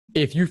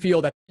If you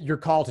feel that you're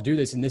called to do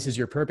this and this is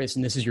your purpose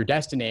and this is your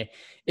destiny,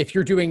 if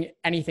you're doing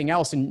anything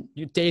else and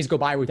days go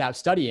by without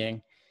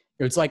studying,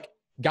 it's like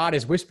God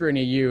is whispering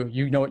to you,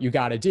 you know what you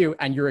got to do,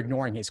 and you're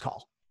ignoring his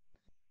call.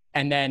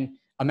 And then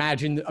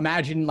imagine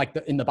like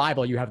in the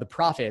Bible, you have the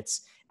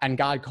prophets and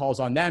God calls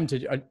on them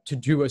to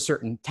do a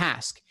certain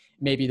task.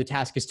 Maybe the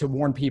task is to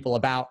warn people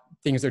about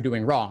things they're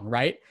doing wrong,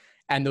 right?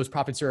 And those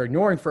prophets are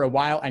ignoring for a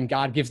while and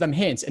God gives them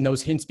hints, and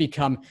those hints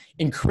become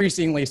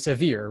increasingly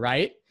severe,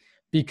 right?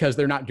 Because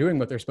they're not doing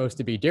what they're supposed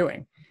to be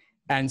doing.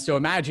 And so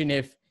imagine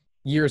if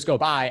years go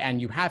by and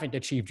you haven't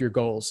achieved your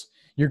goals,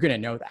 you're going to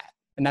know that.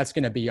 And that's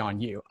going to be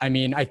on you. I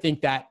mean, I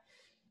think that,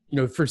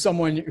 for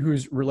someone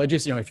who's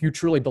religious, if you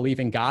truly believe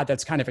in God,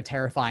 that's kind of a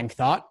terrifying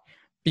thought,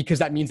 because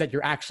that means that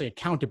you're actually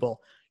accountable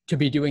to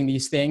be doing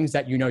these things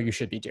that you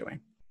should be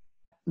doing.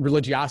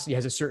 Religiosity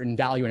has a certain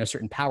value and a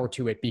certain power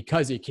to it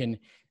because it can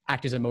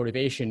act as a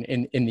motivation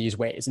in these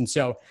ways. And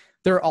so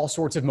there are all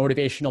sorts of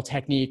motivational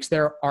techniques.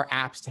 There are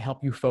apps to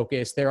help you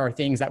focus. There are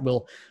things that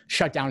will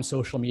shut down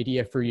social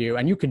media for you.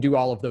 And you can do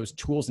all of those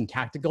tools and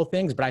tactical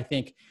things, but I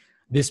think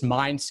this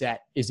mindset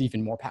is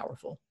even more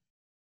powerful.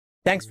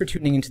 Thanks for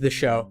tuning into the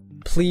show.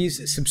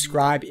 Please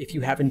subscribe if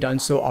you haven't done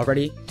so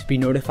already to be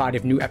notified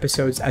of new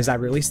episodes as I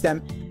release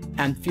them.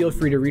 And feel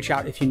free to reach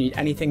out if you need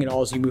anything at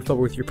all as you move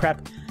forward with your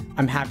prep.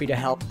 I'm happy to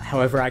help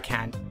however I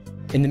can.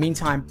 In the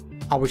meantime,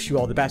 I'll wish you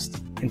all the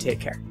best and take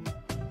care.